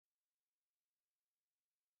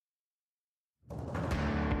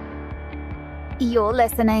You're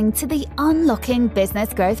listening to the Unlocking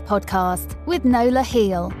Business Growth podcast with Nola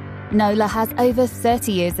Heal. Nola has over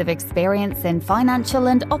 30 years of experience in financial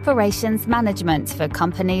and operations management for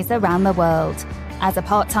companies around the world. As a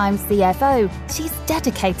part-time CFO, she's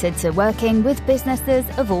dedicated to working with businesses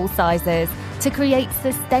of all sizes to create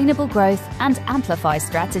sustainable growth and amplify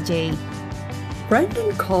strategy. Brandon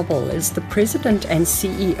Carball is the president and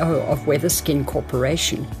CEO of Weatherskin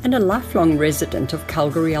Corporation and a lifelong resident of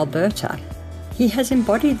Calgary, Alberta. He has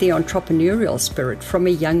embodied the entrepreneurial spirit from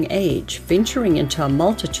a young age, venturing into a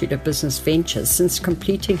multitude of business ventures since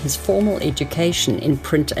completing his formal education in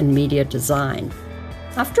print and media design.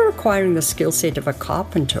 After acquiring the skill set of a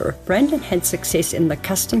carpenter, Brandon had success in the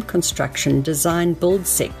custom construction design build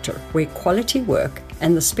sector, where quality work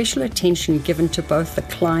and the special attention given to both the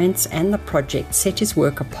clients and the project set his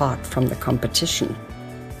work apart from the competition.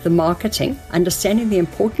 The marketing, understanding the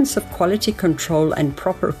importance of quality control and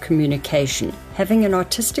proper communication, having an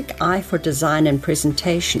artistic eye for design and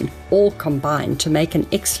presentation, all combined to make an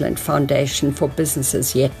excellent foundation for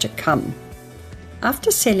businesses yet to come. After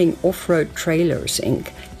selling Off-Road Trailers,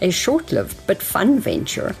 Inc., a short-lived but fun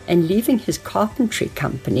venture, and leaving his carpentry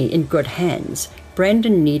company in good hands,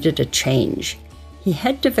 Brandon needed a change. He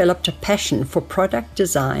had developed a passion for product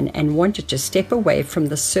design and wanted to step away from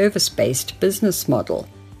the service-based business model.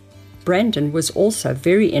 Brandon was also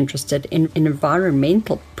very interested in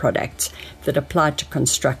environmental products that applied to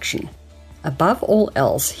construction. Above all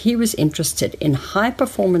else, he was interested in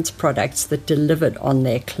high-performance products that delivered on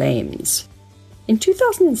their claims. In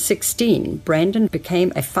 2016, Brandon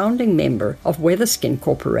became a founding member of Weatherskin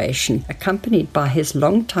Corporation, accompanied by his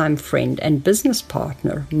longtime friend and business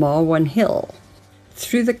partner, Marwan Hill.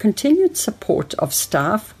 Through the continued support of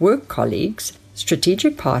staff, work colleagues,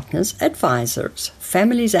 strategic partners, advisors,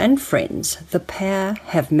 families and friends, the pair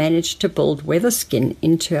have managed to build Weatherskin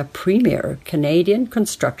into a premier Canadian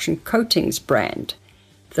construction coatings brand.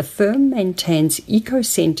 The firm maintains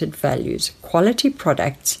eco-centered values, quality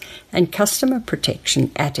products, and customer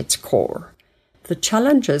protection at its core. The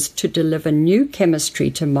challenges to deliver new chemistry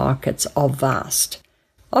to markets are vast.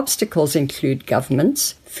 Obstacles include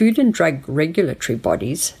governments, food and drug regulatory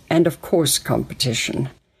bodies, and of course competition.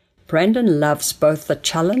 Brandon loves both the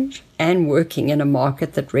challenge and working in a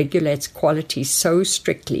market that regulates quality so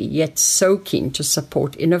strictly, yet so keen to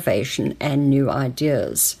support innovation and new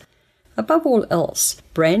ideas. Above all else,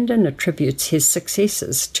 Brandon attributes his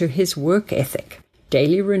successes to his work ethic.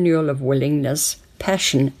 Daily renewal of willingness,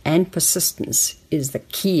 passion, and persistence is the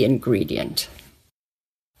key ingredient.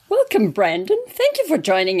 Welcome, Brandon. Thank you for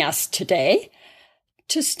joining us today.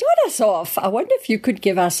 To start us off, I wonder if you could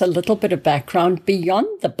give us a little bit of background beyond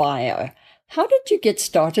the bio. How did you get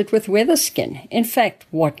started with Weatherskin? In fact,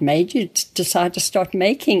 what made you decide to start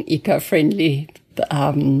making eco-friendly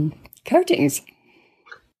coatings?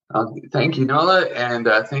 Thank you, Nola, and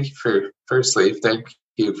thank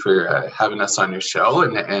you for having us on your show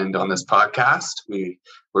and on this podcast.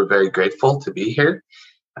 We're very grateful to be here.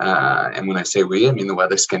 And when I say we, I mean the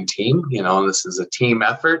Weatherskin team. You know, this is a team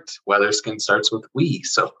effort. Weatherskin starts with we.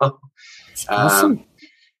 So, awesome.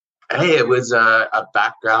 Hey, it was a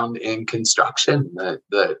background in construction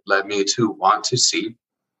that led me to want to see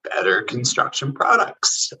better construction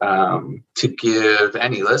products. To give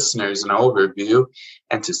any listeners an overview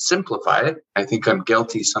and to simplify it, I think I'm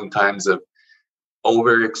guilty sometimes of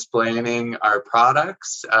over-explaining our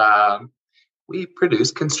products. We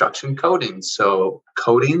produce construction coatings. So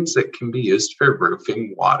coatings that can be used for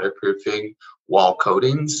roofing, waterproofing, wall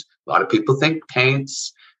coatings. A lot of people think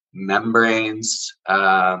paints, membranes,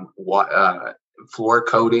 floor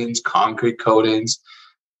coatings, concrete coatings.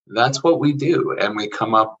 That's what we do. And we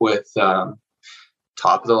come up with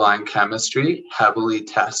top-of-the-line chemistry, heavily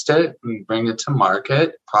test it, and bring it to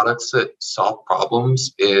market. Products that solve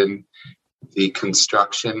problems in the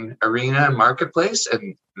construction arena and marketplace.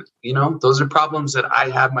 And, you know, those are problems that I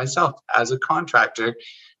have myself as a contractor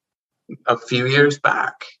a few years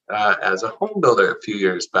back, as a home builder a few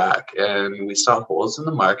years back. And we saw holes in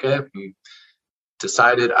the market and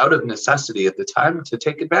decided out of necessity at the time to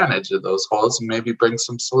take advantage of those holes and maybe bring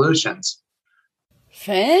some solutions.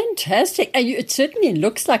 Fantastic. It certainly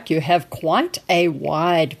looks like you have quite a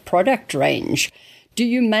wide product range. Do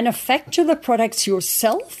you manufacture the products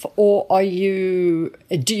yourself, or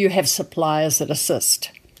do you have suppliers that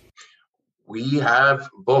assist? We have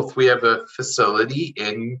both. We have a facility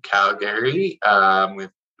in Calgary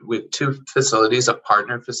with two facilities, a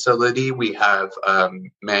partner facility. We have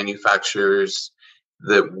manufacturers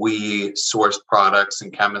that we source products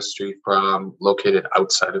and chemistry from located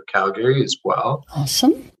outside of Calgary as well.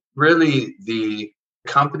 Awesome. Really, the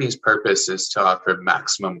Company's purpose is to offer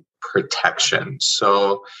maximum protection.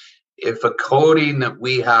 So if a coating that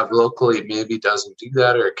we have locally maybe doesn't do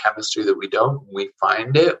that, or a chemistry that we don't, we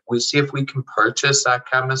find it, we see if we can purchase that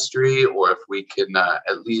chemistry, or if we can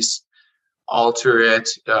at least alter it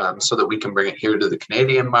so that we can bring it here to the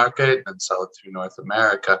Canadian market and sell it through North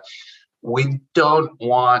America. We don't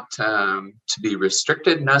want to be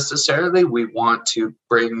restricted necessarily. We want to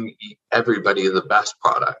bring everybody the best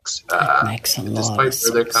products, despite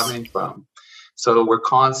where they're coming from. So we're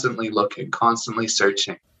constantly looking, constantly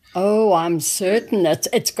searching. Oh, I'm certain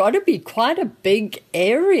it's got to be quite a big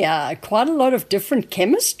area, quite a lot of different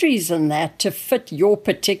chemistries in that to fit your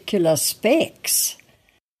particular specs.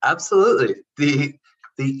 Absolutely. The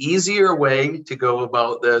easier way to go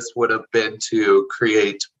about this would have been to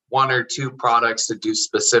create one or two products that do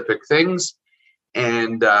specific things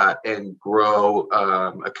and grow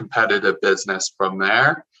a competitive business from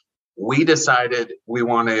there. We decided we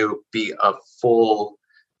want to be a full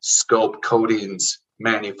scope coatings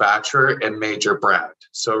manufacturer and major brand.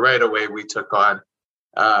 So right away we took on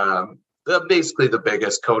basically the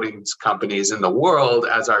biggest coatings companies in the world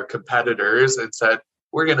as our competitors and said,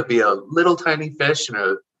 we're going to be a little tiny fish in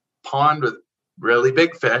a pond with really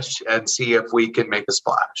big fish and see if we can make a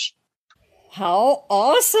splash. How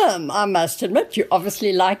awesome. I must admit, you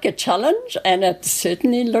obviously like a challenge, and it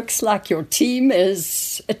certainly looks like your team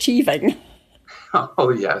is achieving. Oh,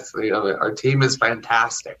 yes. Our team is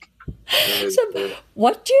fantastic. So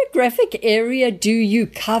what geographic area do you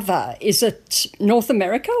cover? Is it North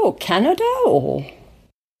America or Canada or?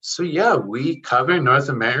 So, yeah, we cover North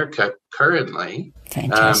America currently.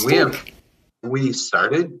 Fantastic. We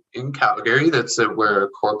started in Calgary. That's where our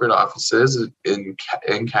corporate office is in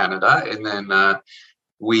Canada. And then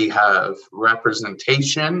we have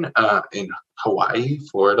representation in Hawaii,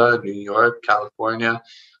 Florida, New York, California,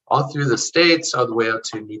 all through the States, all the way out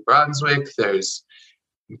to New Brunswick. There's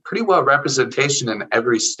pretty well representation in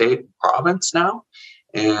every state and province now.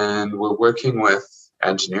 And we're working with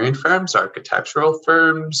engineering firms, architectural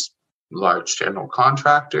firms, large general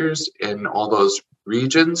contractors in all those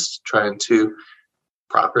regions, trying to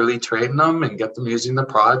properly train them and get them using the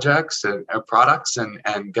projects and products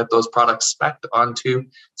and get those products spec'd onto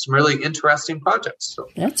some really interesting projects. So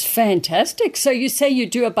that's fantastic. So you say you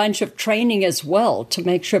do a bunch of training as well to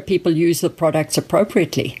make sure people use the products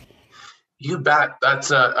appropriately. You bet. That's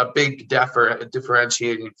a big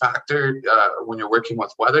differentiating factor when you're working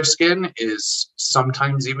with Weatherskin is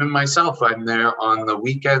sometimes even myself, I'm there on the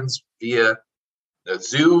weekends via a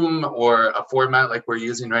Zoom or a format like we're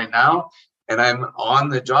using right now. And I'm on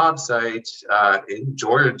the job site in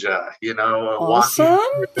Georgia, awesome.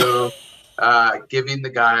 Walking through, giving the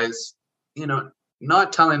guys,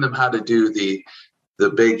 not telling them how to do the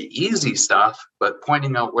big easy stuff, but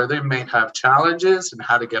pointing out where they may have challenges and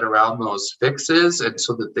how to get around those fixes, and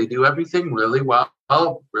so that they do everything really well,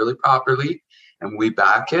 really properly, and we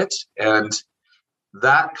back it. And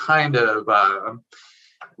that kind of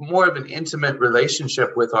more of an intimate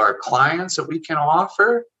relationship with our clients that we can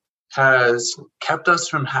offer has kept us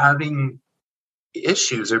from having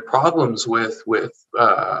issues or problems with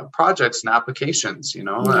projects and applications. A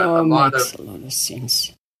lot of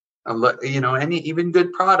sense. Even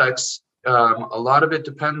good products, a lot of it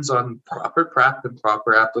depends on proper prep and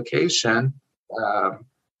proper application.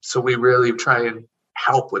 So we really try and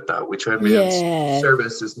help with that. We try and be of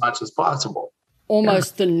service as much as possible.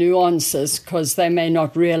 Almost the nuances, because they may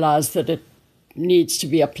not realize that it needs to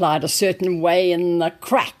be applied a certain way in the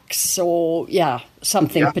cracks or,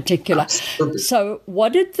 something particular. Absolutely. So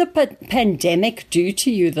what did the pandemic do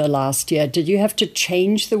to you the last year? Did you have to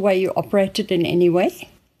change the way you operated in any way?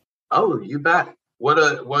 Oh, you bet.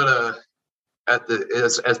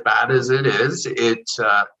 As bad as it is,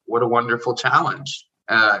 what a wonderful challenge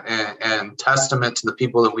and testament to the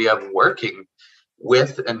people that we have working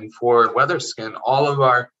with and for Weatherskin. All of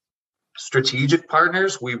our strategic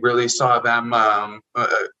partners, we really saw them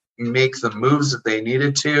make the moves that they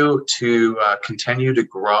needed to continue to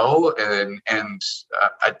grow and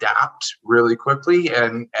adapt really quickly,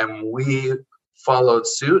 and we followed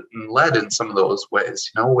suit and led in some of those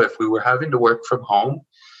ways. If we were having to work from home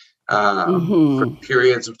for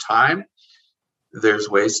periods of time, there's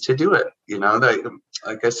ways to do it.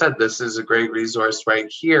 Like I said, this is a great resource right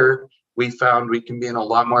here. We found we can be in a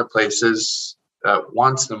lot more places at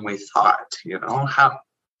once than we thought.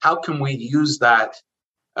 How can we use that?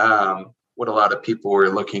 What a lot of people were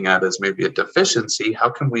looking at as maybe a deficiency. How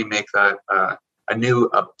can we make that a new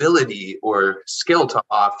ability or skill to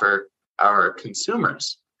offer our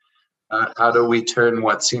consumers? How do we turn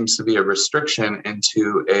what seems to be a restriction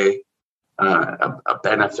into a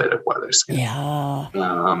benefit of WeatherSkin. Yeah.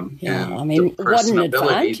 And I mean, what an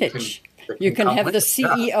advantage. You can have the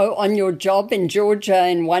CEO on your job in Georgia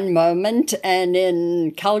in one moment and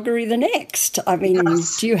in Calgary the next. I mean,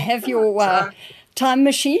 do you have your time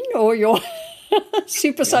machine or your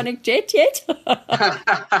supersonic jet yet?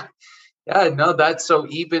 Yeah, no, that's so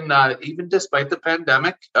even despite the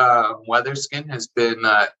pandemic, WeatherSkin has been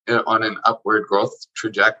on an upward growth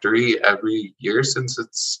trajectory every year since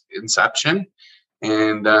its inception,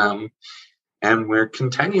 and we're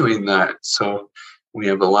continuing that. So we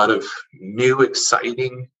have a lot of new,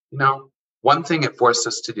 exciting, one thing it forced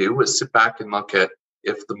us to do was sit back and look at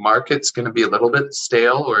if the market's going to be a little bit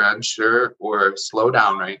stale or unsure or slow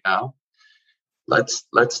down right now. Let's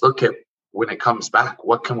look at when it comes back,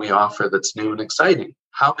 what can we offer that's new and exciting?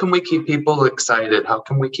 How can we keep people excited? How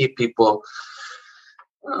can we keep people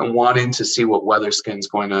wanting to see what WeatherSkin's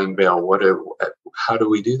going to unveil? How do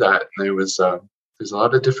we do that? And there's a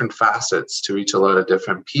lot of different facets to reach a lot of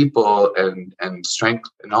different people and strength,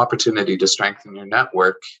 an opportunity to strengthen your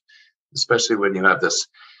network, especially when you have this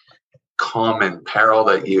common peril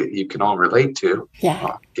that you can all relate to.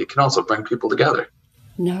 Yeah. It can also bring people together.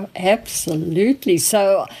 No, absolutely.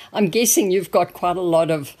 So I'm guessing you've got quite a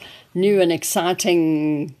lot of new and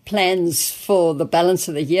exciting plans for the balance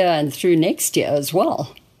of the year and through next year as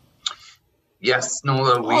well. Yes,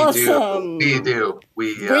 Nola, we awesome. do.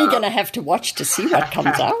 We're going to have to watch to see what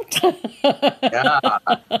comes out. Yeah.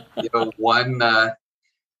 One,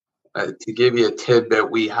 to give you a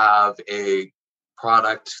tidbit, we have a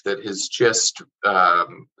product that has just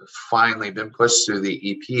finally been pushed through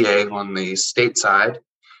the EPA on the state side,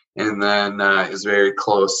 and then is very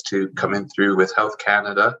close to coming through with Health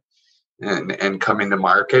Canada and coming to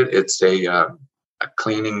market. It's a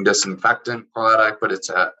cleaning disinfectant product, but it's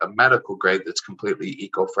a medical grade that's completely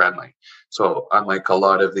eco-friendly. So unlike a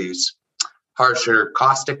lot of these harsher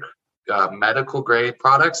caustic medical grade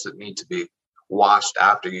products that need to be washed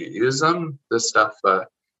after you use them, this stuff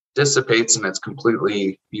dissipates and it's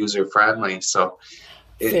completely user-friendly. So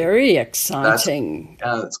very exciting.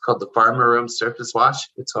 It's called the Pharma Room Surface Wash.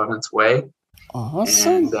 It's on its way.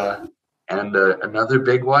 Awesome. And another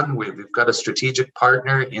big one, we've got a strategic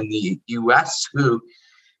partner in the U.S. who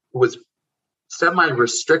was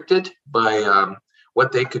semi-restricted by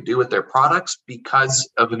what they could do with their products because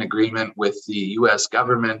of an agreement with the U.S.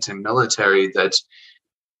 government and military that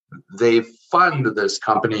they fund this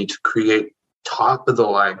company to create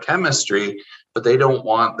top-of-the-line chemistry, but they don't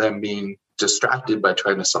want them being distracted by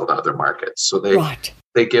trying to sell to other markets. So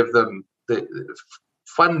they give them the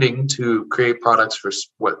funding to create products for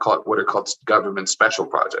what are called government special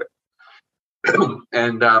projects.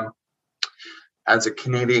 And as a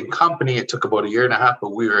Canadian company, it took about 1.5 years,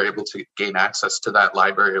 but we were able to gain access to that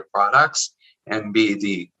library of products and be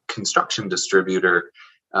the construction distributor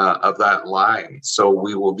of that line. So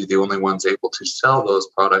we will be the only ones able to sell those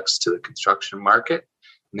products to the construction market.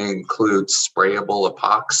 And they include sprayable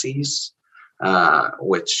epoxies,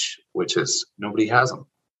 which is nobody has them.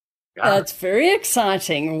 Yeah. That's very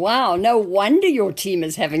exciting. Wow. No wonder your team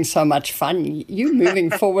is having so much fun. You moving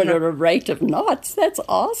forward at a rate of knots. That's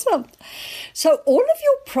awesome. So all of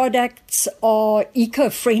your products are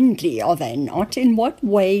eco-friendly, are they not? In what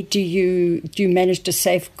way do you manage to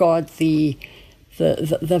safeguard the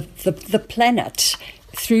planet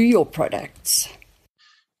through your products?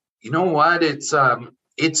 You know what?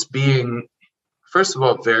 It's being, first of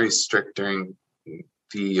all, very strict during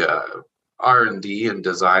the R&D and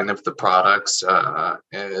design of the products,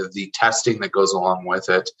 the testing that goes along with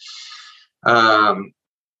it.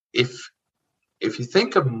 If you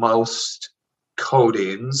think of most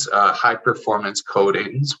coatings, high performance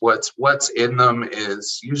coatings, what's in them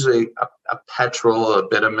is usually a petrol, a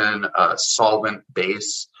bitumen, a solvent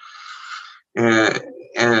base,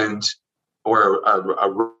 and or a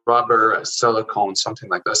rubber, a silicone, something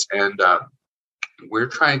like this. And we're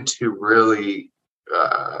trying to really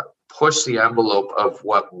push the envelope of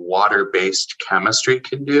what water-based chemistry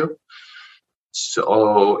can do.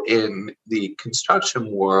 So in the construction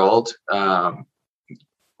world,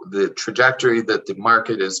 the trajectory that the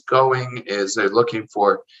market is going is they're looking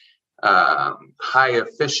for high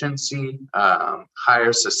efficiency,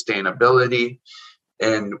 higher sustainability,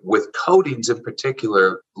 and with coatings in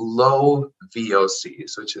particular, low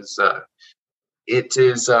VOCs, which is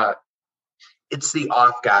it's the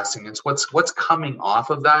off-gassing. It's what's coming off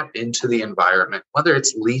of that into the environment, whether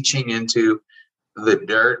it's leaching into the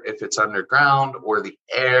dirt if it's underground, or the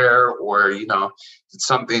air, or it's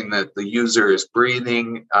something that the user is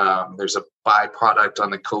breathing. There's a byproduct on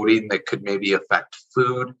the coating that could maybe affect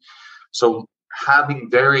food. So having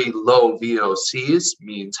very low VOCs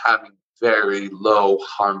means having very low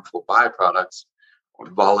harmful byproducts or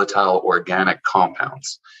volatile organic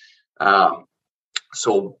compounds.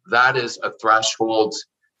 So that is a threshold.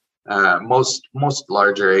 Most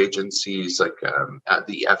larger agencies like at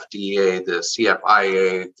the FDA, the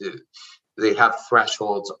CFIA, they have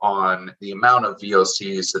thresholds on the amount of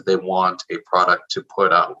VOCs that they want a product to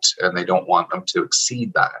put out, and they don't want them to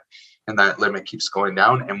exceed that. And that limit keeps going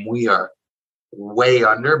down, and we are way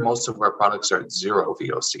under. Most of our products are at 0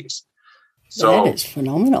 VOCs. So that is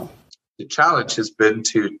phenomenal. The challenge has been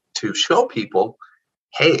to show people,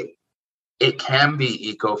 hey, it can be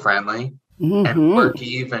eco-friendly and work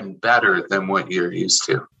even better than what you're used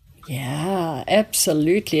to. Yeah,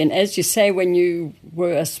 absolutely. And as you say, when you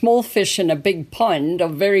were a small fish in a big pond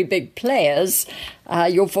of very big players,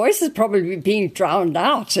 your voice is probably being drowned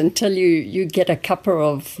out until you get a couple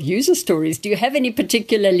of user stories. Do you have any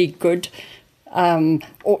particularly good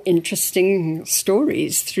or interesting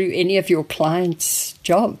stories through any of your clients'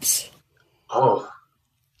 jobs? Oh,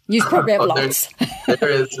 you probably have lots.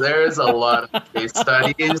 There is a lot of case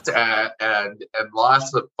studies and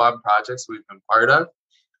lots of fun projects we've been part of.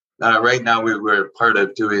 Right now, we're part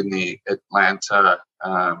of doing the Atlanta,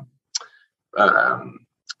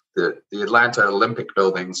 the Atlanta Olympic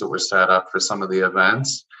buildings that were set up for some of the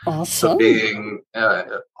events. Awesome. So being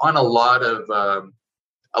on a lot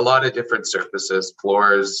of different surfaces,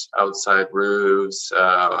 floors, outside roofs,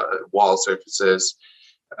 wall surfaces.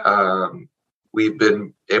 We've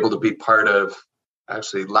been able to be part of.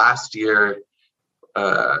 Actually, last year,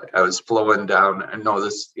 I was flowing down.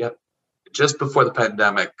 Just before the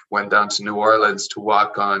pandemic, went down to New Orleans to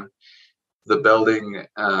walk on the building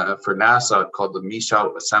for NASA called the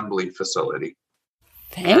Michoud Assembly Facility.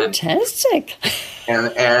 Fantastic.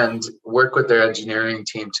 And work with their engineering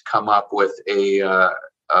team to come up with in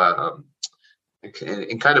kind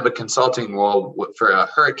of a consulting role for a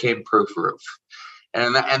hurricane-proof roof.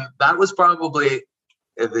 And that was probably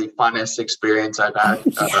the funnest experience I've had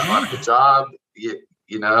on the job.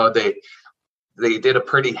 You know, they did a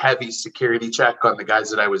pretty heavy security check on the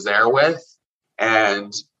guys that I was there with.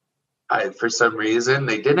 And for some reason,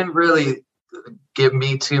 they didn't really give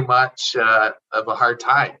me too much of a hard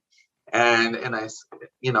time. And I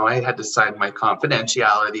had to sign my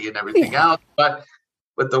confidentiality and everything else. But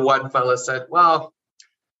the one fella said, well,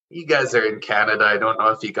 you guys are in Canada. I don't know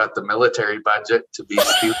if you got the military budget to be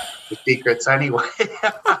stupid with secrets anyway.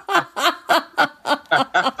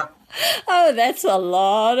 Oh, that's a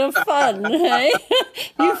lot of fun, hey?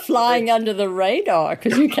 You're flying under the radar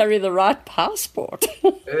because you carry the right passport.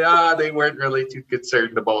 Yeah, they weren't really too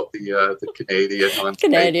concerned about the Canadian ones.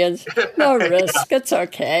 Canadians, no risk. It's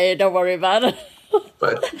okay. Don't worry about it.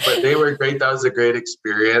 But they were great. That was a great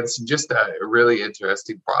experience and just a really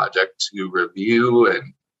interesting project to review.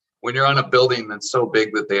 And when you're on a building that's so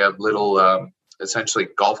big that they have little, essentially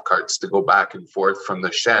golf carts to go back and forth from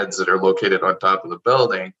the sheds that are located on top of the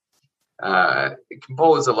building, it can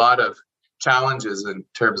pose a lot of challenges in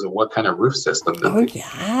terms of what kind of roof system.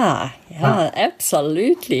 Yeah,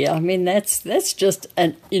 absolutely. I mean, that's just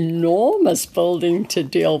an enormous building to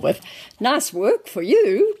deal with. Nice work for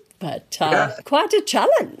you, but quite a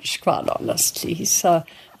challenge, quite honestly. So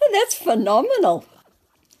that's phenomenal.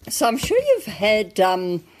 So I'm sure you've had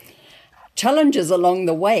challenges along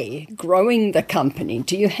the way growing the company.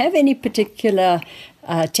 Do you have any particular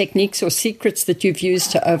techniques or secrets that you've used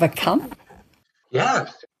to overcome? Yeah.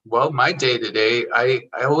 Well, my day-to-day, I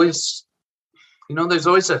always, there's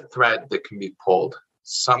always a thread that can be pulled.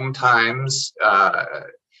 Sometimes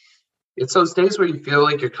it's those days where you feel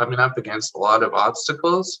like you're coming up against a lot of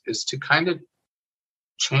obstacles, is to kind of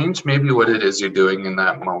change maybe what it is you're doing in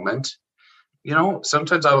that moment.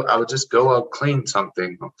 Sometimes I would just go out, clean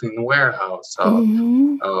something, I'll clean the warehouse,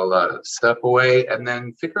 I'll step away and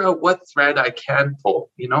then figure out what thread I can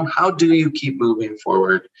pull. How do you keep moving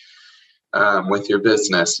forward with your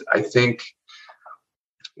business? I think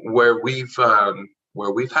where we've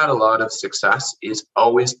had a lot of success is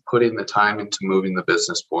always putting the time into moving the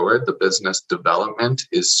business forward. The business development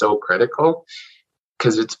is so critical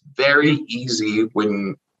because it's very easy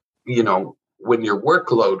when your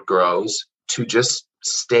workload grows to just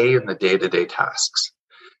stay in the day-to-day tasks,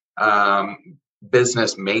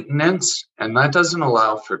 business maintenance, and that doesn't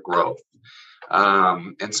allow for growth.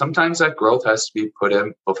 And sometimes that growth has to be put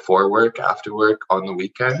in before work, after work, on the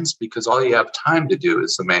weekends, because all you have time to do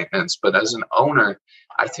is the maintenance. But as an owner,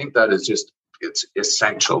 I think that is it's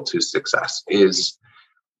essential to success, is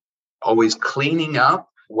always cleaning up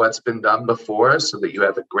what's been done before so that you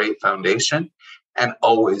have a great foundation, and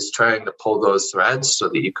always trying to pull those threads so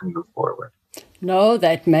that you can move forward. No,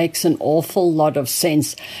 that makes an awful lot of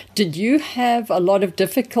sense. Did you have a lot of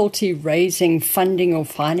difficulty raising funding or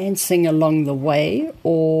financing along the way,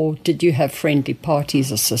 or did you have friendly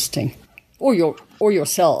parties assisting, or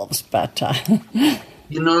yourselves? But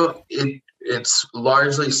it's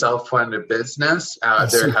largely self-funded business.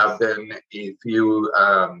 There have been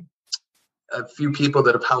a few people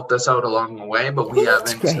that have helped us out along the way, but we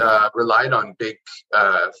haven't relied on big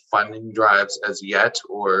funding drives as yet,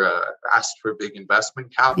 or asked for big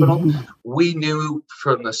investment capital. Mm-hmm. We knew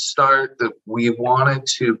from the start that we wanted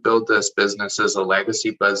to build this business as a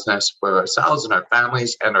legacy business for ourselves and our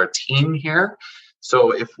families and our team here.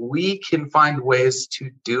 So if we can find ways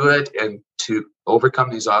to do it and to overcome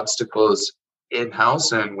these obstacles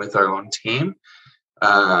in-house and with our own team,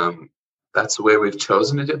 that's the way we've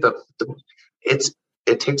chosen to do it.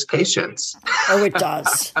 It takes patience. Oh, it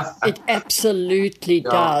does. It absolutely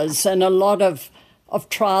does. And a lot of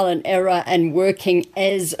trial and error and working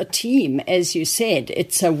as a team, as you said.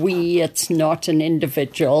 It's a we, it's not an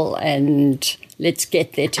individual, and let's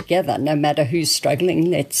get there together. No matter who's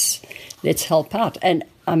struggling, let's help out. And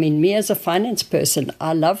I mean, me as a finance person,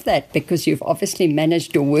 I love that, because you've obviously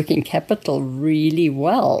managed your working capital really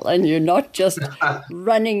well, and you're not just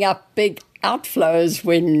running up big outflows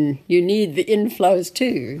when you need the inflows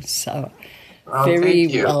too. So very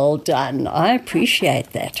well done. I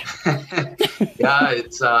appreciate that. Yeah,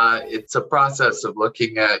 it's a process of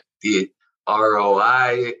looking at the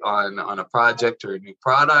ROI on a project or a new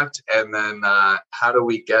product, and then how do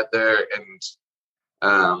we get there, and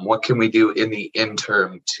what can we do in the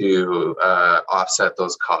interim to offset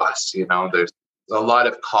those costs? You know, there's a lot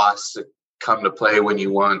of costs that come to play when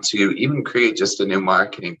you want to even create just a new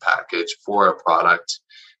marketing package for a product.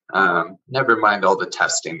 Never mind all the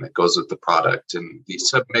testing that goes with the product and the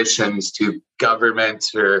submissions to government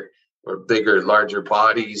or bigger, larger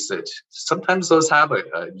bodies, that sometimes those have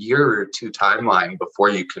a year or two timeline before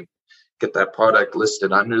you can get that product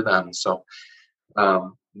listed under them. So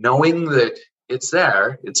knowing that it's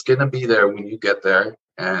there, it's going to be there when you get there,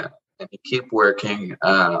 and you keep working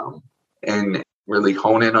and really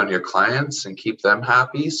hone in on your clients and keep them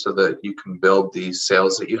happy so that you can build the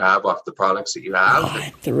sales that you have off the products that you have.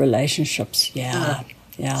 Right, the relationships. Yeah.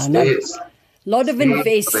 A lot of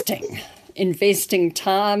investing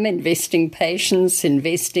time, investing patience,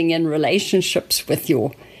 investing in relationships with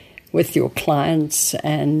your clients,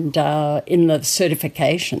 and in the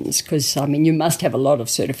certifications, because, I mean, you must have a lot of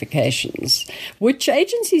certifications. Which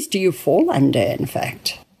agencies do you fall under, in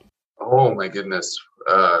fact? Oh, my goodness.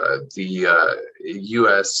 The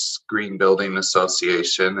U.S. Green Building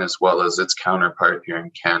Association, as well as its counterpart here in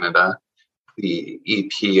Canada, the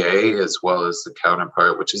EPA, as well as the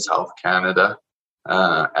counterpart, which is Health Canada,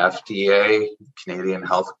 FDA, Canadian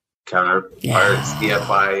Health counterpart,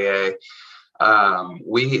 CFIA.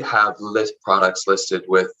 We have products listed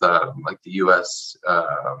with like the U.S.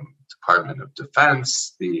 Department of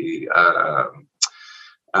Defense, the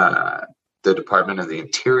Department of the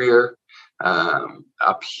Interior.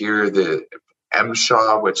 Up here, the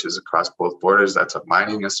MSHA, which is across both borders, that's a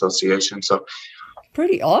mining association. So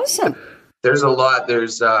pretty awesome. There's a lot.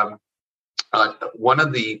 There's one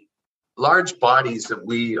of the large bodies that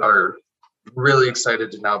we are really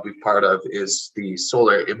excited to now be part of is the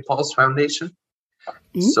Solar Impulse Foundation.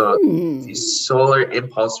 So the Solar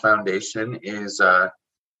Impulse Foundation is a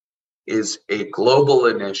global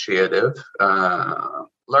initiative,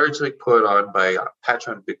 largely put on by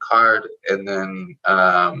Patron Picard and then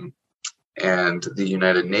and the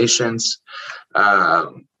United Nations,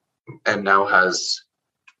 and now has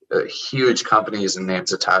huge companies and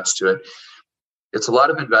names attached to it. It's a lot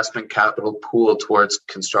of investment capital pooled towards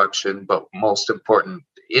construction, but most important,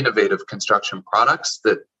 innovative construction products.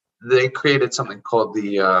 That they created something called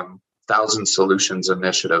the 1,000 Solutions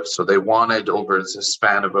Initiative. So they wanted, over the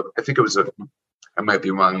span of, I might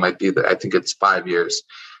be wrong, I think it's 5 years.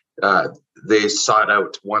 They sought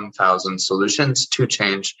out 1,000 solutions to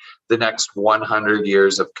change the next 100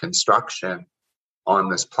 years of construction on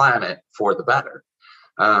this planet for the better.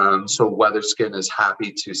 So Weatherskin is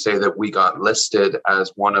happy to say that we got listed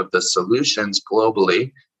as one of the solutions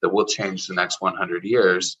globally that will change the next 100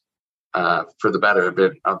 years for the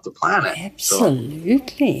betterment of the planet.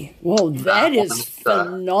 Absolutely. Well, that is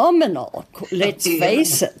phenomenal. Let's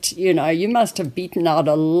face it. You know, you must have beaten out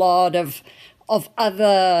a lot of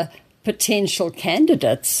other potential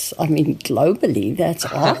candidates. I mean, globally, that's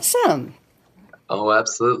awesome. Oh,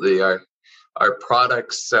 absolutely. Our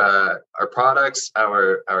products, our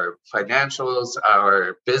financials,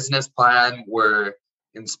 our business plan were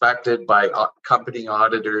inspected by company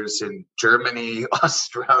auditors in Germany,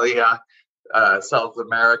 Australia, South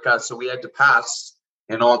America. So we had to pass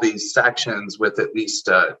in all these sections with at least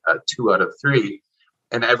a 2 out of 3.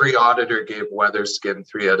 And every auditor gave Weatherskin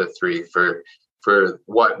 3 out of 3 for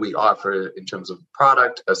what we offer in terms of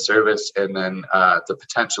product, a service, and then the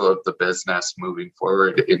potential of the business moving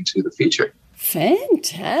forward into the future.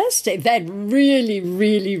 Fantastic. That really,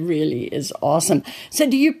 really, really is awesome. So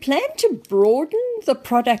do you plan to broaden the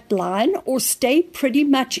product line or stay pretty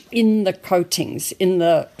much in the coatings in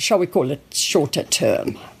the, shall we call it, shorter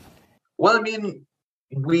term? Well, I mean,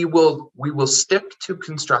 we will stick to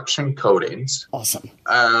construction coatings. Awesome.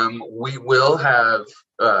 We will have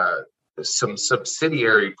some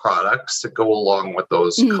subsidiary products that go along with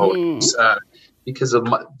those coatings because of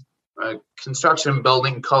construction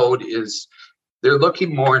building code is they're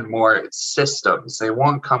looking more and more at systems. They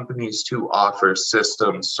want companies to offer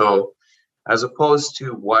systems. So as opposed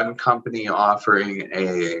to one company offering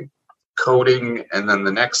a coating and then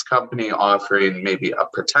the next company offering maybe a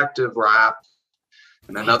protective wrap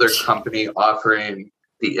and another company offering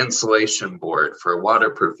the insulation board for a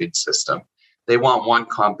waterproofing system, they want one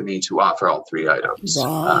company to offer all 3 items.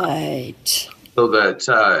 Right. So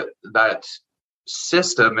that that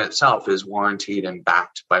system itself is warranted and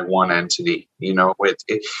backed by one entity. You know,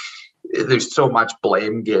 there's so much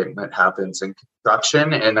blame game that happens in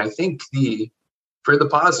construction, and I think for the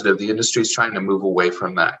positive, the industry is trying to move away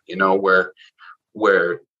from that. You know, where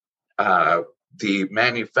the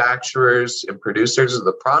manufacturers and producers of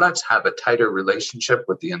the products have a tighter relationship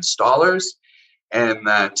with the installers, and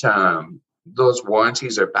that those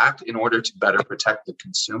warranties are backed in order to better protect the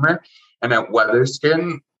consumer. And at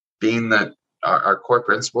Weatherskin, being that our core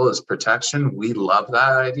principle is protection, we love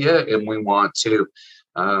that idea, and we want to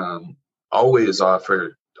always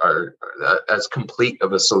offer as complete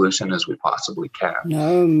of a solution as we possibly can.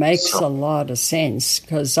 No, makes a lot of sense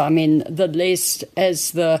because, I mean, the less,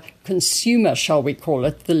 as the consumer, shall we call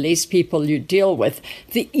it, the less people you deal with,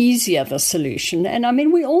 the easier the solution. And, I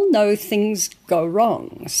mean, we all know things go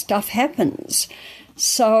wrong. Stuff happens.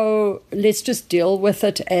 So let's just deal with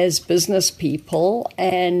it as business people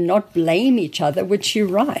and not blame each other, which you're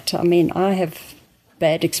right. I mean, I have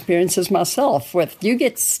bad experiences myself with you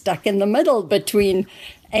get stuck in the middle between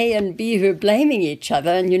A and B who are blaming each other,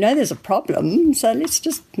 and you know there's a problem, so let's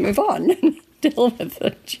just move on and deal with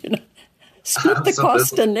it, you know. Split the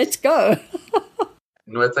cost and let's go.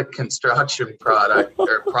 With a construction product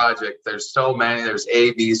or project, there's so many, there's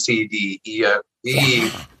A, B, C, D, E, F, D,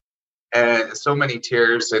 and so many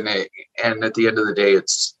tiers, and at the end of the day,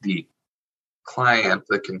 it's the client,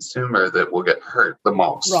 the consumer, that will get hurt the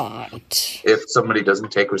most. Right. If somebody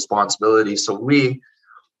doesn't take responsibility. So we,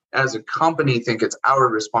 as a company, think it's our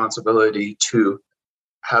responsibility to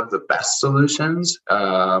have the best solutions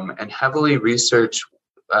and heavily research.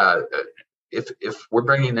 If we're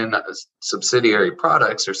bringing in subsidiary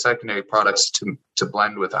products or secondary products to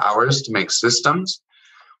blend with ours to make systems,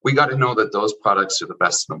 we got to know that those products are the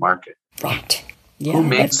best in the market. Right. Yeah, who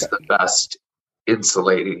makes the best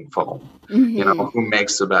insulating foam? Mm-hmm. You know, who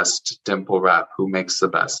makes the best dimple wrap? Who makes the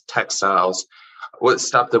best textiles? What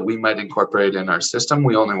stuff that we might incorporate in our system?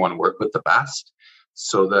 We only want to work with the best,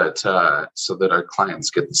 so that our clients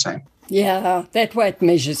get the same. Yeah, that way it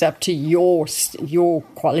measures up to your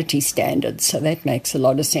quality standards. So that makes a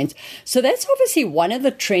lot of sense. So that's obviously one of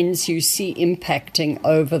the trends you see impacting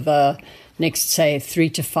over the next, say, 3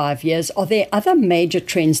 to 5 years. Are there other major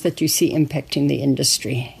trends that you see impacting the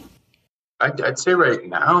industry? I'd say right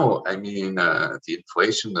now, I mean, the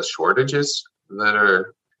inflation, the shortages that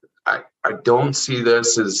are, I don't see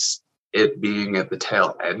this as it being at the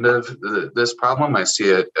tail end of this problem. I see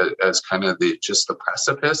it as kind of just the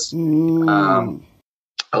precipice.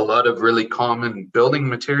 A lot of really common building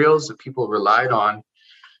materials that people relied on,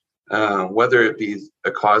 whether it be a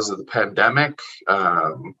cause of the pandemic,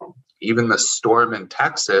 even the storm in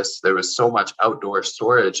Texas, there was so much outdoor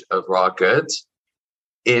storage of raw goods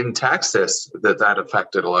in Texas that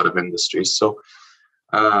affected a lot of industries. So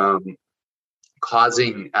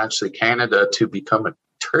causing actually Canada to become a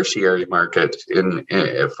tertiary market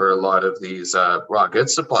for a lot of these raw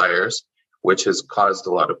goods suppliers, which has caused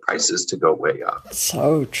a lot of prices to go way up.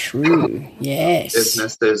 So true. Yes.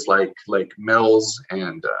 Businesses like mills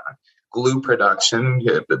and glue production,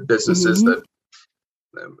 businesses that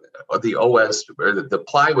the OS or the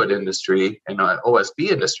plywood industry and OSB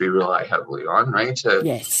industry rely heavily on, right?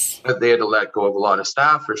 Yes. They had to let go of a lot of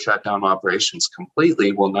staff or shut down operations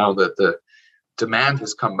completely. Well, now that the demand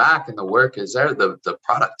has come back and the work is there, the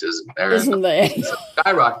product isn't there. Isn't there?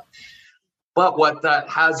 Skyrocket. But what that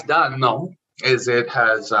has done, though, is it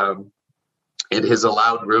has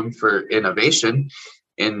allowed room for innovation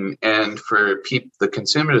and for the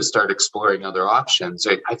consumer to start exploring other options.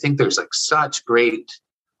 I think there's like such great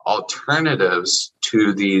alternatives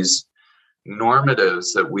to these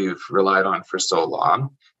normatives that we've relied on for so long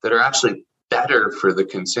that are actually better for the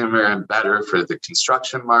consumer and better for the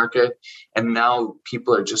construction market. And now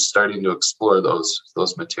people are just starting to explore those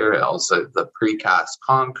materials, the precast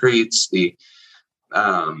concretes, the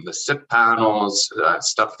SIP panels,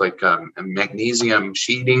 stuff like magnesium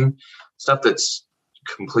sheeting, stuff that's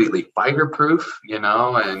completely fireproof, and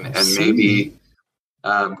maybe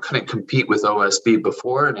couldn't compete with OSB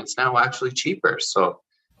before, and it's now actually cheaper. So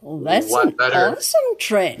that's an awesome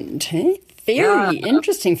trend. Eh? Very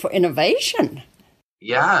interesting for innovation.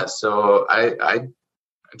 Yeah, so I'd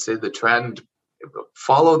say the trend,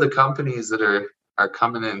 follow the companies that are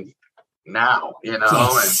coming in now,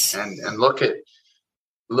 yes. and look at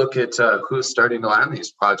who's starting to land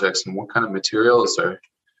these projects and what kind of materials are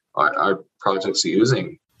projects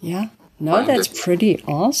using. Yeah, no, that's pretty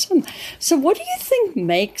awesome. So what do you think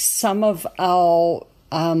makes some of our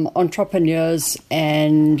entrepreneurs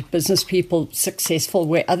and business people successful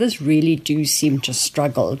where others really do seem to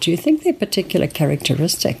struggle? Do you think there are particular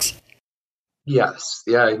characteristics? Yes.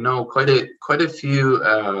 Yeah, I know quite a few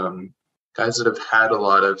guys that have had a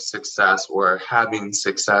lot of success or having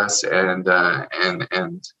success, and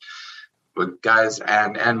guys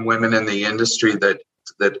and women in the industry that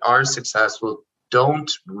are successful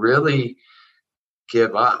don't really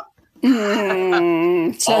give up. So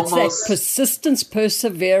it's that persistence,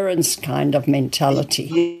 perseverance kind of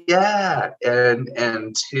mentality. Yeah,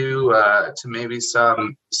 and to maybe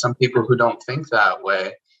some people who don't think that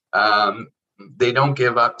way, they don't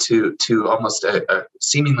give up to almost a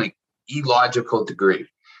seemingly illogical degree.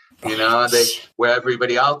 Where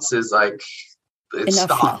everybody else is like,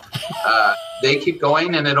 stop. They keep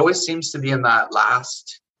going, and it always seems to be in that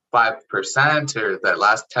last 5% or that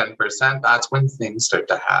last 10%, that's when things start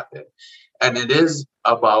to happen. And it is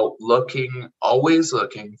about always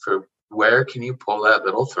looking for where can you pull that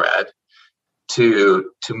little thread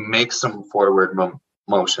to make some forward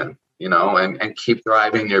motion, and keep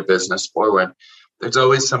driving your business forward. There's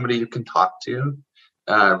always somebody you can talk to,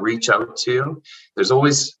 reach out to. There's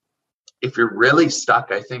always, if you're really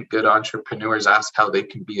stuck, I think good entrepreneurs ask how they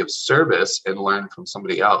can be of service and learn from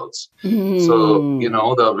somebody else. So,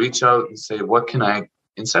 they'll reach out and say,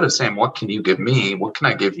 instead of saying, what can you give me? What can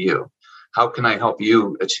I give you? How can I help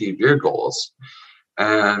you achieve your goals?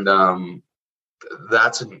 And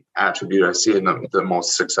that's an attribute I see in the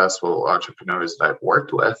most successful entrepreneurs that I've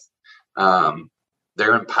worked with.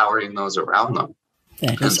 They're empowering those around them.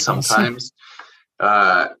 And sometimes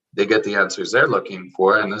they get the answers they're looking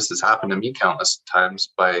for. And this has happened to me countless times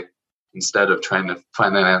instead of trying to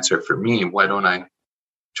find that answer for me, why don't I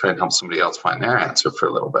try and help somebody else find their answer for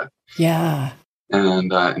a little bit? Yeah.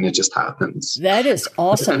 And it just happens. That is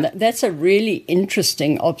awesome. That's a really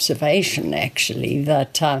interesting observation, actually,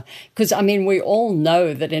 that because we all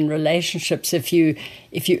know that in relationships, if you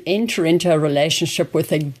enter into a relationship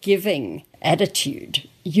with a giving attitude,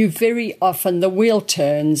 you very often, the wheel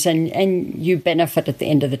turns and you benefit at the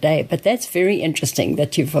end of the day. But that's very interesting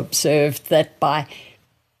that you've observed that by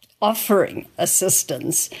offering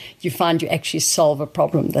assistance, you find you actually solve a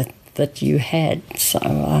problem that you had.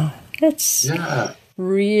 So that's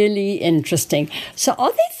really interesting. So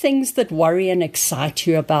are there things that worry and excite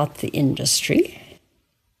you about the industry?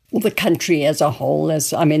 Or the country as a whole,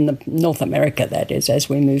 the North America, that is, as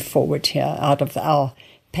we move forward here out of our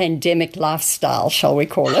pandemic lifestyle, shall we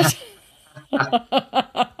call it?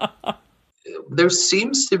 There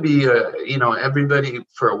seems to be everybody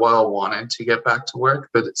for a while wanted to get back to work,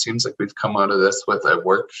 but it seems like we've come out of this with a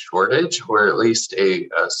work shortage, or at least a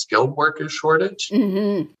skilled worker shortage.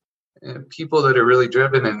 Mm-hmm. And people that are really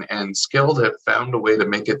driven and skilled have found a way to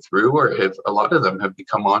make it through, or a lot of them have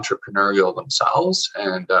become entrepreneurial themselves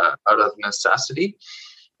and out of necessity.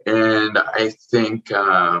 And I think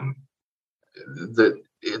that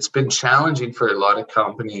it's been challenging for a lot of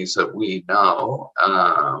companies that we know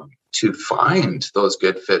to find those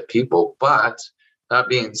good fit people. But that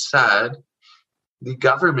being said, the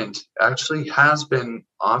government actually has been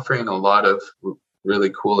offering a lot of really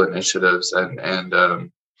cool initiatives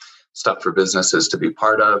and stuff for businesses to be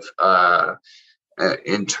part of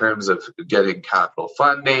in terms of getting capital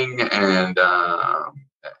funding and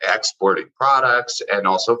exporting products, and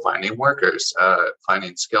also finding workers,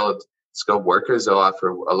 finding skilled workers. They'll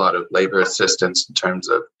offer a lot of labor assistance in terms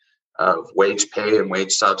of wage pay and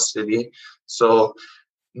wage subsidy. So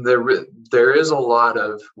there is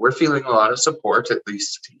we're feeling a lot of support, at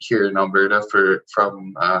least here in Alberta,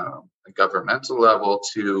 from a governmental level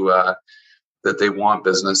to that they want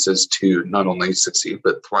businesses to not only succeed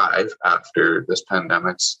but thrive after this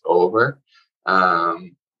pandemic's over.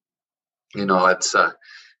 It's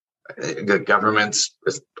the government's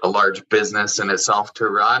a large business in itself to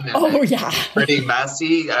run. And it's pretty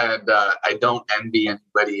messy, and I don't envy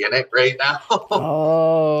anybody in it right now.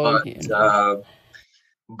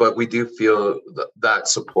 But we do feel that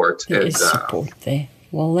support. There is support there.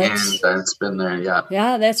 Well, that's been there, yeah.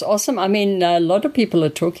 Yeah, that's awesome. I mean, a lot of people are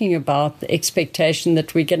talking about the expectation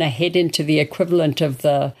that we're going to head into the equivalent of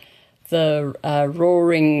the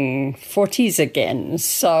roaring 40s again.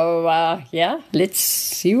 So, let's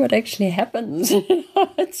see what actually happens.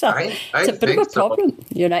 It's a bit of a problem.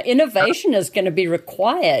 Innovation is going to be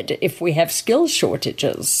required if we have skill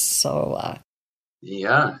shortages. So,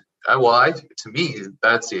 to me,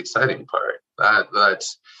 that's the exciting part.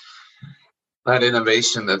 That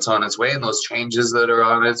innovation that's on its way, and those changes that are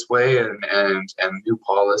on its way, and new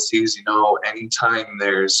policies. Anytime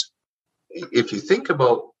if you think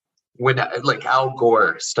about when like Al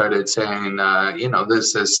Gore started saying,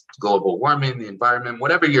 this is global warming, the environment,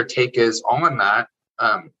 whatever your take is on that,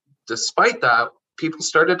 despite that, people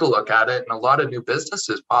started to look at it, and a lot of new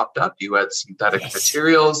businesses popped up. You had synthetic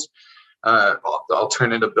materials,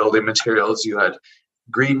 alternative building materials. You had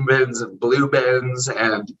green bins and blue bins,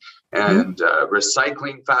 and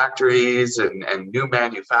recycling factories, and new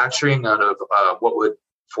manufacturing out of what would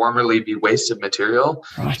formerly be wasted material.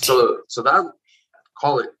 Right. So that,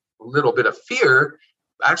 call it a little bit of fear,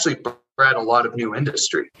 actually bred a lot of new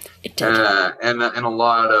industry. It did. And a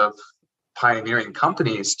lot of pioneering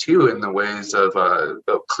companies too, in the ways of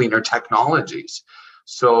cleaner technologies.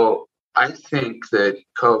 So I think that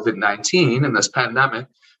COVID-19 and this pandemic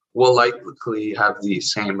will likely have the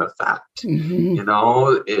same effect. Mm-hmm.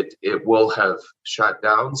 It will have shut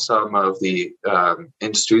down some of the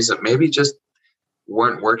industries that maybe just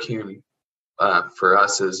weren't working for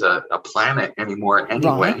us as a planet anymore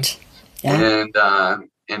anyway. Right. Yeah.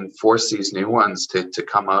 And force these new ones to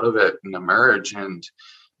come out of it and emerge, and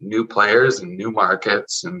new players and new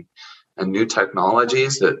markets and new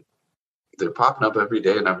technologies that they're popping up every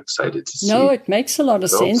day, and I'm excited to see. No, it makes a lot of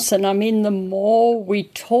sense. And I mean, the more we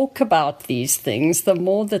talk about these things, the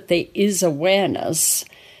more that there is awareness.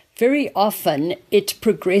 Very often, it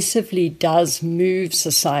progressively does move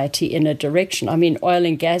society in a direction. I mean, oil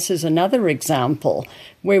and gas is another example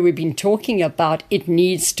where we've been talking about it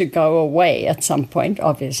needs to go away at some point.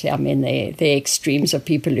 Obviously, I mean, there are extremes of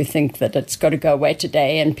people who think that it's got to go away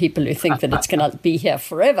today and people who think that it's going to be here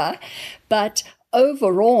forever. But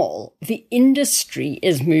overall, the industry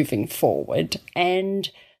is moving forward,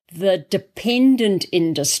 and the dependent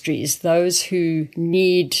industries, those who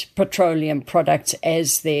need petroleum products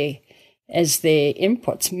as their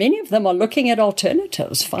inputs, many of them are looking at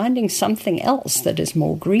alternatives, finding something else that is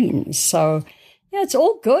more green. So, yeah, it's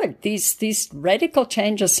all good. These radical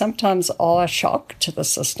changes sometimes are a shock to the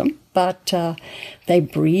system, but they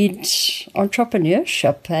breed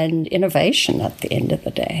entrepreneurship and innovation at the end of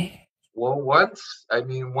the day. Well, once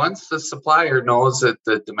the supplier knows that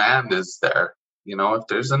the demand is there, if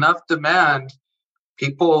there's enough demand,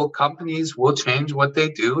 companies will change what they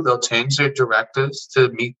do. They'll change their directives to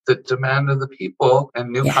meet the demand of the people, and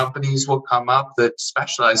new companies will come up that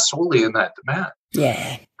specialize solely in that demand.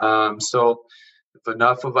 Yeah. So if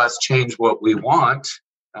enough of us change what we want,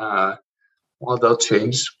 they'll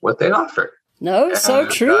change what they offer. No, so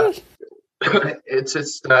true. It's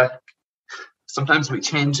just sometimes we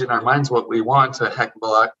change in our minds what we want a heck of a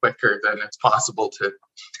lot quicker than it's possible to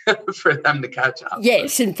for them to catch up.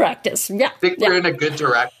 Yes, in practice. Yeah. I think we're in a good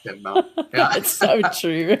direction, though. Yeah. It's so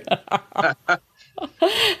true. So do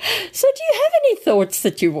you have any thoughts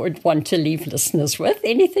that you would want to leave listeners with?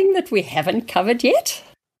 Anything that we haven't covered yet?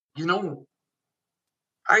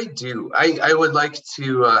 I do. I would like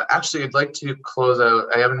to, I'd like to close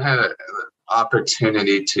out. I haven't had an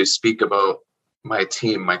opportunity to speak about my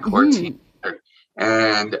team, my core team.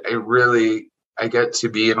 And I get to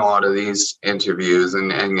be in a lot of these interviews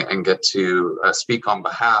and get to speak on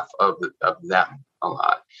behalf of them a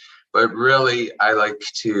lot. But really, I like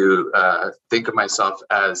to think of myself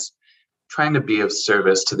as trying to be of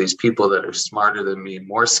service to these people that are smarter than me,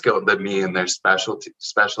 more skilled than me in their special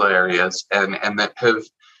areas, and that have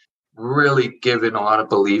really given a lot of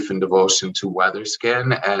belief and devotion to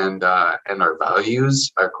Weatherskin and our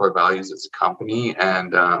values, our core values as a company,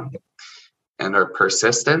 and our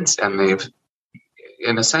persistence, and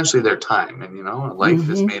essentially their time. And life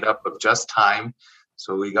is made up of just time.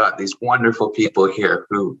 So we got these wonderful people here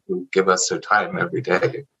who give us their time every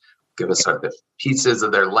day, give us the pieces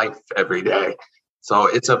of their life every day. So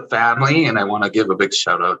it's a family, and I want to give a big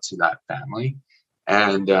shout out to that family.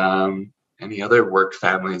 And any other work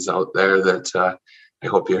families out there that I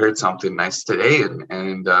hope you heard something nice today.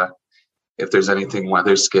 And if there's anything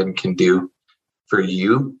WeatherSkin can do for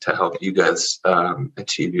you to help you guys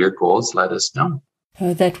achieve your goals, let us know.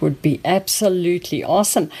 Oh, that would be absolutely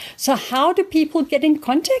awesome. So how do people get in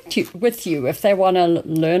contact with you if they want to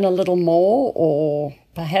learn a little more, or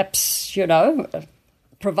perhaps,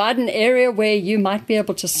 provide an area where you might be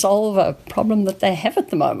able to solve a problem that they have at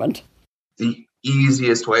the moment? The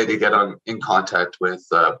easiest way to get in contact with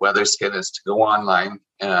WeatherSkin is to go online,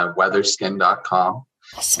 weatherskin.com.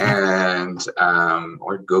 Awesome. And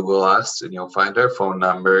or Google us, and you'll find our phone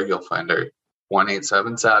number. You'll find our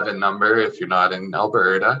 1-877 number if you're not in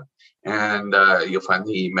Alberta, and you'll find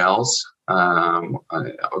the emails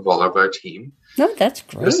of all of our team. No, that's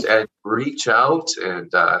great. Just reach out,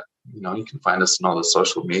 and you can find us on all the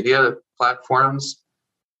social media platforms.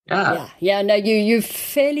 Yeah. No, you're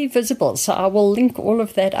fairly visible. So I will link all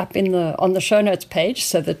of that up on the show notes page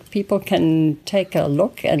so that people can take a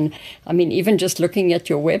look. And I mean, even just looking at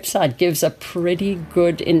your website gives a pretty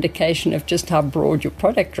good indication of just how broad your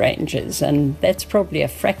product range is. And that's probably a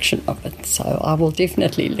fraction of it. So I will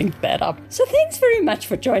definitely link that up. So thanks very much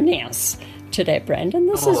for joining us today, Brandon.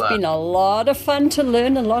 This has been a lot of fun to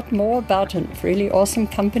learn a lot more about a really awesome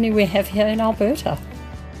company we have here in Alberta.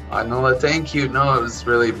 Nola, thank you. No, it was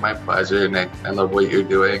really my pleasure, and I love what you're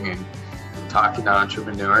doing and talking to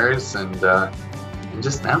entrepreneurs and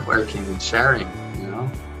just networking and sharing.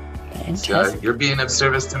 Fantastic. So, you're being of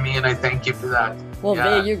service to me, and I thank you for that. Well,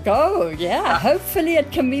 there you go. Yeah, hopefully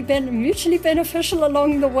it can be mutually beneficial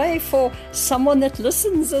along the way for someone that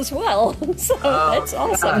listens as well. So that's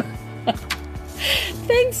awesome.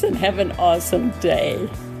 Thanks, and have an awesome day.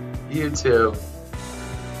 You too.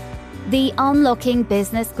 The Unlocking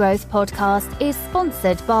Business Growth podcast is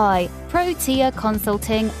sponsored by Protea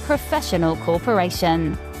Consulting Professional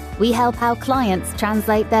Corporation. We help our clients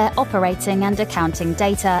translate their operating and accounting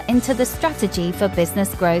data into the strategy for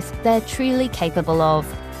business growth they're truly capable of.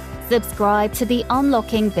 Subscribe to the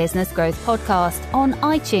Unlocking Business Growth podcast on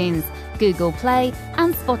iTunes, Google Play,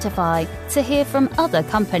 and Spotify to hear from other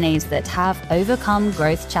companies that have overcome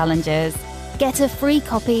growth challenges. Get a free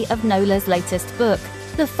copy of Nola's latest book,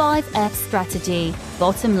 The 5F Strategy,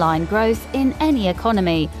 Bottom Line Growth in Any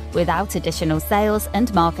Economy, without additional sales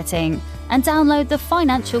and marketing. And download the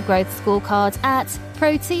Financial Growth Scorecard at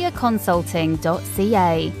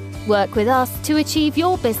proteaconsulting.ca. Work with us to achieve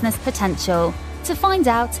your business potential. To find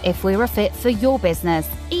out if we're a fit for your business,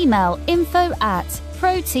 email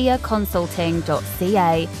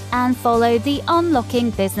info@proteaconsulting.ca and follow the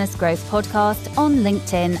Unlocking Business Growth podcast on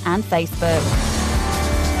LinkedIn and Facebook.